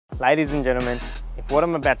Ladies and gentlemen, if what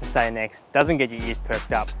I'm about to say next doesn't get your ears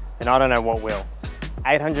perked up, then I don't know what will.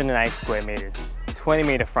 808 square metres, 20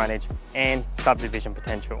 metre frontage and subdivision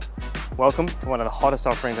potential. Welcome to one of the hottest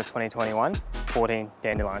offerings of 2021, 14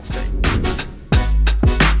 Dandelion Street.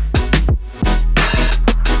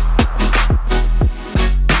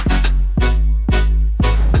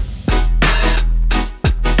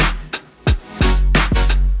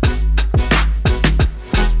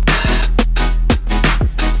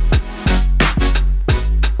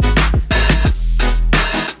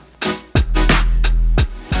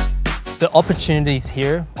 The opportunities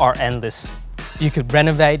here are endless. You could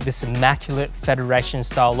renovate this immaculate Federation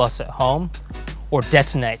style loft at home or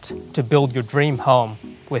detonate to build your dream home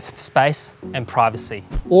with space and privacy.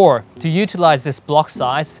 Or to utilize this block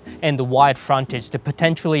size and the wide frontage to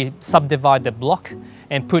potentially subdivide the block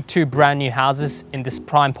and put two brand new houses in this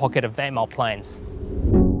prime pocket of 8 Mile Plains.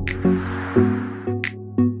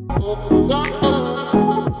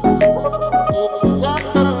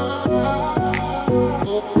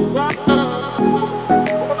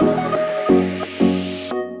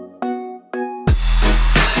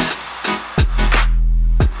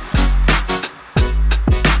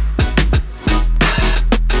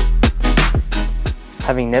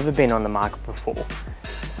 Having never been on the market before,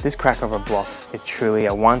 this crack of a block is truly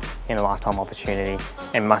a once in a lifetime opportunity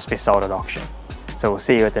and must be sold at auction. So we'll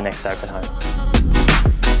see you at the next open home.